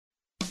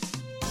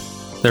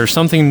There's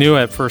something new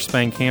at First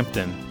Bank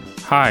Hampton.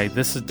 Hi,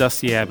 this is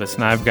Dusty Abbas,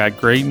 and I've got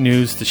great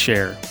news to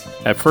share.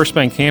 At First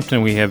Bank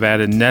Hampton, we have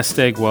added Nest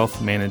Egg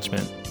Wealth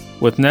Management.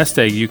 With Nest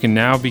Egg, you can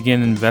now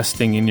begin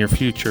investing in your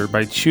future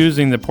by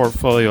choosing the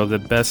portfolio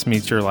that best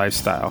meets your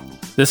lifestyle.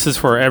 This is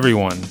for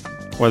everyone,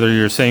 whether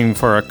you're saving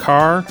for a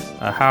car,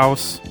 a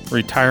house,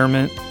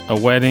 retirement, a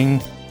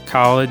wedding,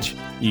 college,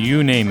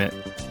 you name it.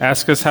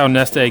 Ask us how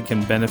Nest Egg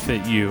can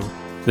benefit you.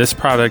 This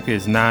product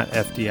is not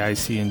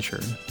FDIC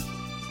insured.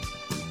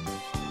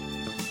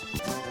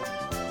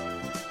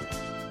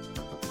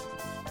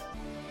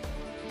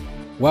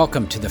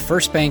 Welcome to the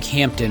First Bank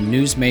Hampton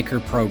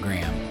Newsmaker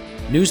program.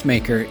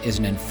 Newsmaker is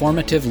an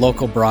informative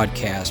local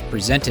broadcast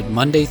presented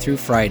Monday through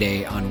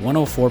Friday on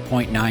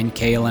 104.9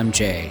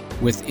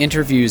 KLMJ, with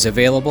interviews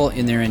available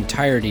in their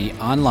entirety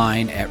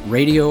online at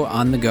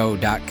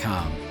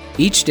radioonthego.com.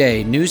 Each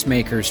day,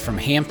 newsmakers from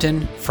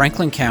Hampton,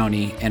 Franklin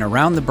County, and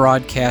around the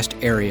broadcast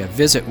area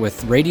visit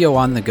with Radio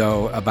on the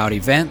Go about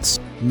events,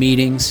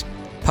 meetings,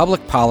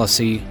 public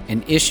policy,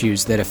 and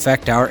issues that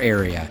affect our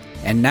area.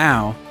 And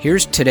now,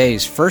 here's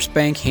today's First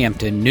Bank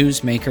Hampton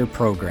Newsmaker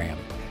program.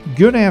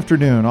 Good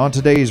afternoon. On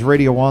today's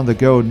Radio on the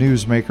Go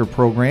Newsmaker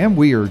program,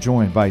 we are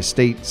joined by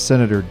State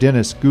Senator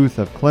Dennis Guth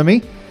of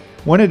Clemmy.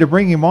 Wanted to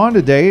bring him on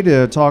today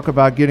to talk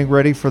about getting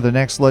ready for the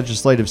next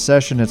legislative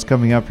session that's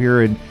coming up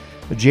here in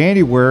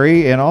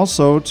January, and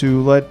also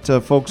to let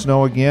folks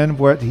know again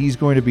what he's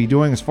going to be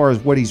doing as far as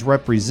what he's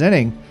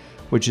representing,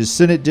 which is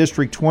Senate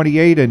District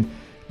 28. And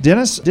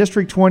Dennis,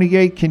 District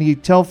 28, can you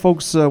tell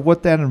folks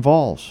what that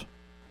involves?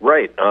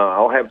 Right.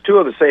 I'll have two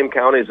of the same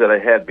counties that I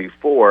had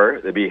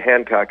before. They'd be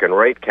Hancock and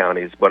Wright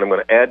counties, but I'm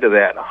going to add to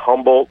that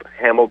Humboldt,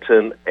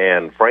 Hamilton,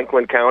 and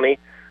Franklin County,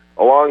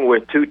 along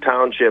with two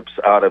townships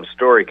out of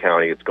Story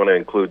County. It's going to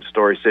include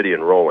Story City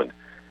and Roland.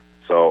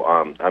 So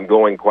I'm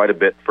going quite a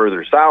bit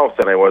further south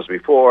than I was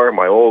before.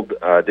 My old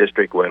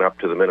district went up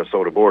to the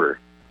Minnesota border.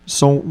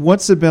 So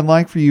what's it been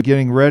like for you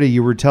getting ready?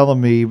 You were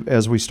telling me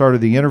as we started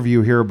the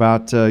interview here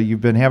about you've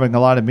been having a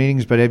lot of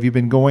meetings, but have you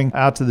been going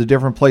out to the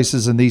different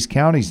places in these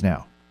counties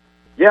now?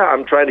 Yeah,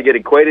 I'm trying to get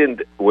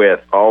acquainted with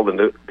all the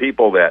new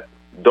people that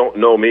don't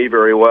know me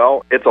very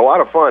well. It's a lot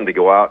of fun to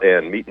go out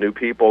and meet new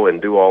people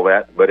and do all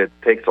that, but it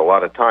takes a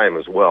lot of time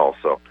as well.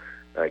 So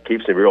it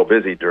keeps me real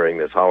busy during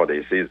this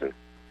holiday season.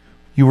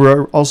 You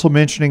were also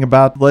mentioning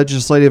about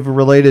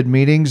legislative-related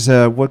meetings.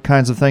 What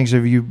kinds of things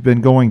have you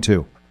been going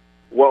to?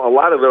 Well, a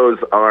lot of those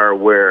are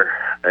where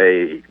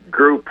a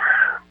group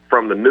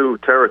from the new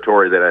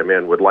territory that I'm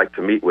in would like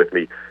to meet with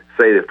me.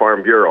 Say the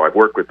Farm Bureau. I've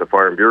worked with the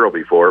Farm Bureau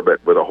before,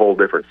 but with a whole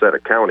different set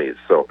of counties.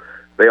 So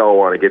they all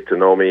want to get to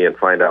know me and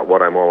find out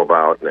what I'm all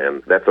about,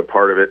 and that's a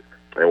part of it.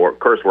 And of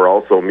course, we're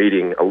also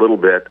meeting a little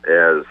bit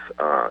as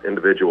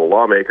individual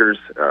lawmakers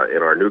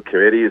in our new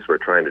committees. We're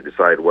trying to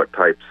decide what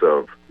types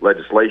of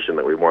legislation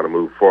that we want to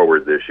move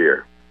forward this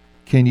year.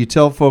 Can you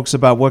tell folks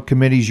about what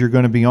committees you're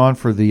going to be on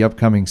for the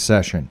upcoming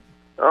session?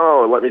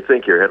 Oh, let me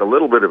think here. I had a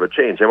little bit of a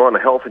change. I'm on the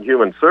Health and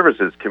Human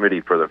Services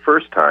Committee for the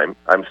first time.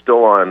 I'm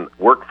still on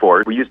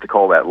Workforce. We used to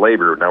call that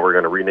Labor. Now we're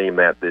going to rename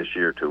that this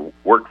year to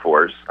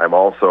Workforce. I'm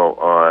also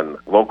on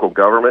Local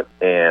Government,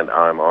 and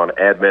I'm on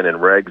Admin and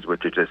Regs,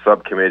 which is a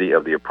subcommittee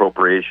of the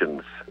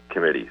Appropriations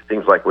Committee.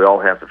 Seems like we all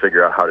have to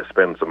figure out how to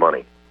spend some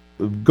money.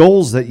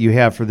 Goals that you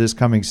have for this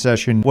coming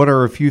session, what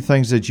are a few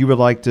things that you would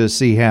like to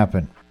see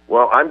happen?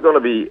 Well, I'm going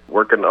to be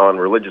working on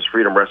Religious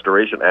Freedom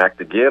Restoration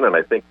Act again, and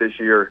I think this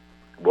year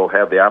we'll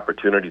have the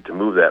opportunity to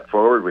move that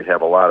forward. We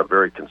have a lot of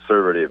very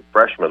conservative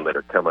freshmen that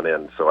are coming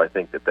in, so I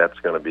think that that's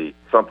going to be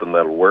something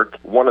that'll work.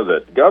 One of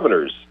the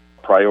governor's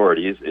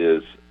priorities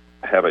is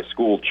have a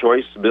school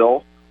choice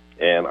bill,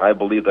 and I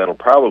believe that'll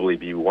probably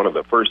be one of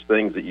the first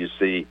things that you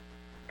see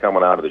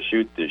coming out of the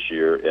chute this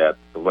year at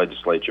the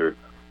legislature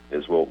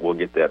is we'll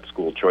get that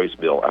school choice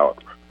bill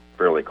out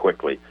fairly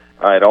quickly.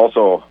 I'd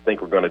also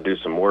think we're going to do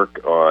some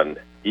work on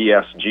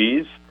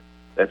ESGs.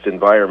 That's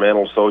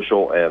environmental,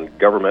 social, and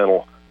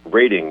governmental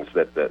ratings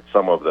that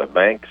some of the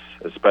banks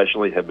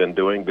especially have been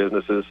doing,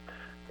 businesses,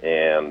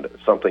 and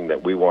something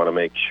that we want to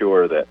make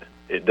sure that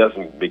it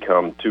doesn't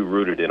become too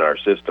rooted in our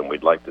system.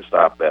 We'd like to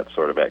stop that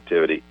sort of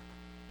activity.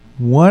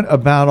 What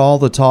about all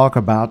the talk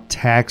about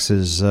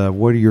taxes?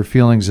 What are your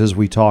feelings as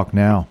we talk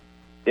now?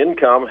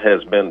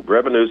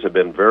 Revenues have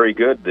been very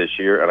good this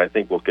year, and I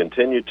think we'll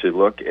continue to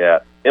look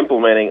at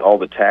implementing all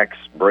the tax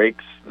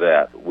breaks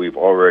that we've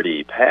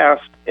already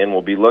passed, and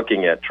we'll be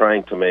looking at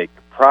trying to make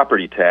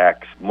property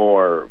tax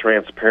more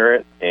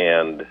transparent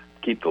and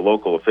keep the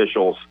local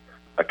officials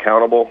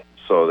accountable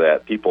so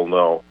that people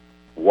know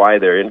why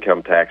their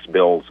income tax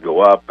bills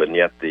go up, and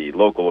yet the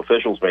local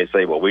officials may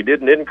say, well, we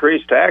didn't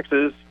increase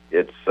taxes.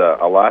 It's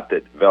a lot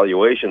that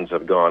valuations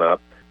have gone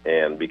up,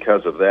 and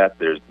because of that,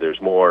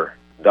 there's more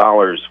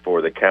dollars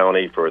for the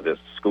county, for the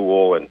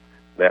school, and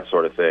that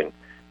sort of thing.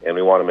 And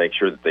we want to make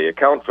sure that they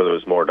account for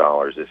those more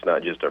dollars. It's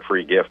not just a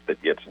free gift that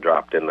gets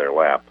dropped in their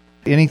lap.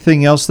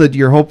 Anything else that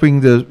you're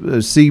hoping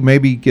to see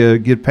maybe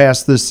get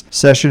past this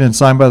session and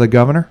signed by the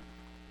governor?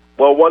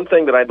 Well, one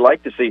thing that I'd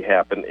like to see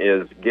happen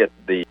is get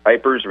the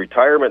IPERS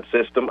retirement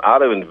system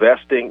out of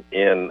investing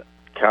in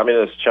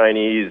communist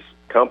Chinese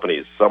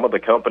companies. Some of the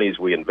companies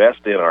we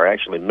invest in are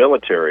actually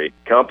military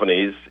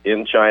companies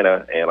in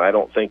China, and I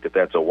don't think that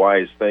that's a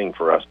wise thing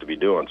for us to be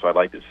doing. So I'd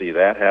like to see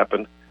that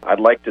happen. I'd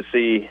like to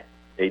see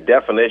a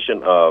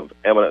definition of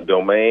eminent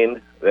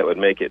domain that would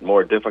make it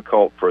more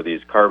difficult for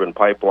these carbon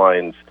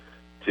pipelines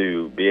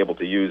to be able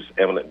to use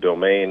eminent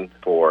domain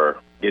for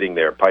getting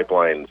their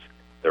pipelines,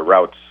 their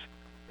routes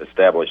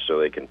established so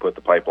they can put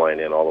the pipeline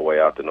in all the way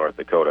out to North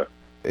Dakota.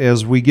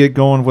 As we get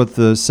going with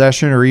the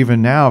session, or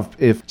even now,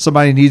 if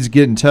somebody needs to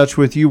get in touch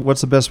with you,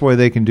 what's the best way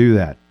they can do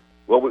that?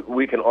 Well,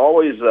 we can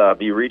always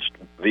be reached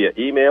via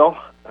email,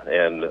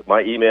 and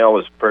my email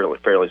is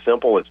fairly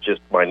simple. It's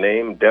just my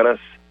name,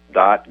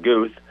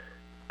 Dennis.Guth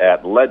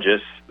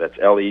 @legis, that's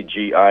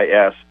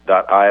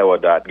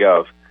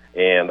legis.iowa.gov,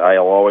 and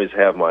I'll always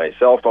have my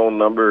cell phone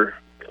number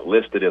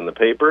listed in the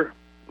paper.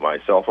 My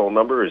cell phone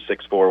number is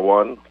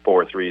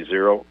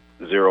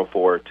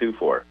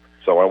 641-430-0424.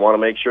 So I want to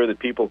make sure that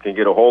people can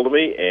get a hold of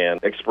me and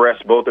express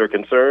both their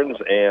concerns,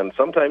 and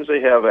sometimes they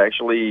have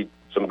actually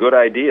some good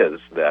ideas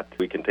that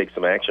we can take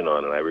some action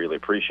on, and I really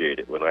appreciate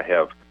it when I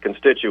have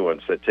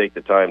constituents that take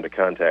the time to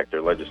contact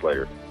their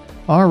legislator.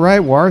 All right,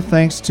 well, our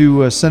thanks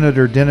to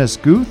Senator Dennis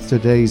Guth,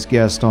 today's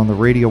guest on the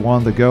Radio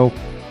on the Go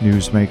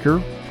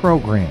Newsmaker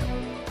program.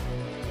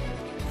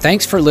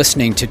 Thanks for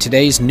listening to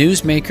today's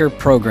Newsmaker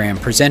program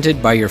presented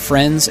by your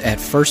friends at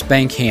First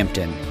Bank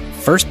Hampton.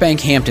 First Bank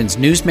Hampton's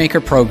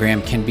Newsmaker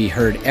program can be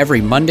heard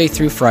every Monday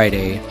through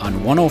Friday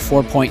on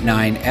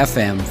 104.9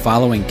 FM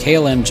following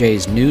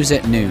KLMJ's News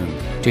at Noon.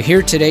 To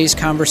hear today's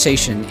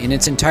conversation in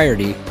its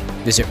entirety,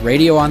 visit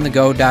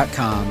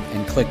radioonthego.com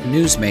and click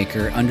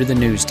Newsmaker under the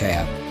News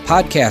tab.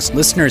 Podcast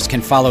listeners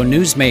can follow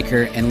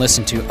Newsmaker and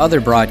listen to other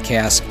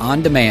broadcasts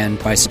on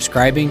demand by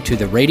subscribing to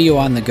the Radio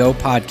on the Go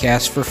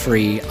podcast for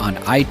free on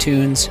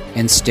iTunes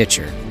and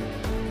Stitcher.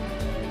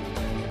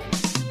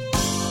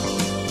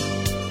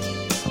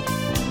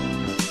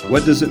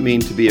 What does it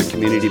mean to be a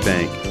community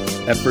bank?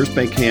 At First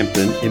Bank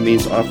Hampton, it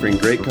means offering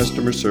great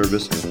customer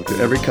service to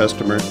every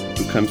customer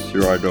who comes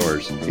through our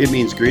doors. It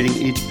means greeting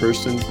each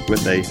person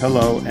with a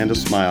hello and a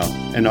smile,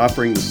 and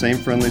offering the same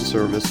friendly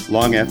service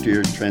long after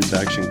your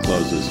transaction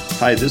closes.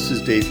 Hi, this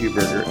is Dave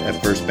Huberger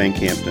at First Bank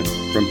Hampton.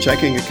 From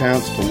checking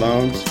accounts to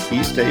loans,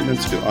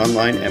 e-statements to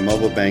online and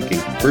mobile banking,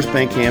 First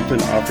Bank Hampton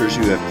offers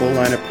you a full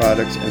line of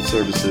products and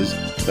services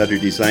that are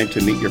designed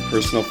to meet your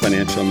personal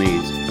financial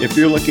needs. If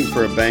you're looking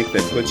for a bank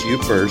that puts you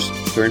first,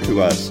 turn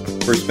to us.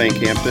 First Bank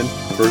Hampton,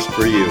 first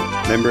for you.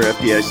 Member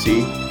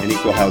FDIC and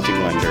equal housing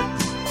lender.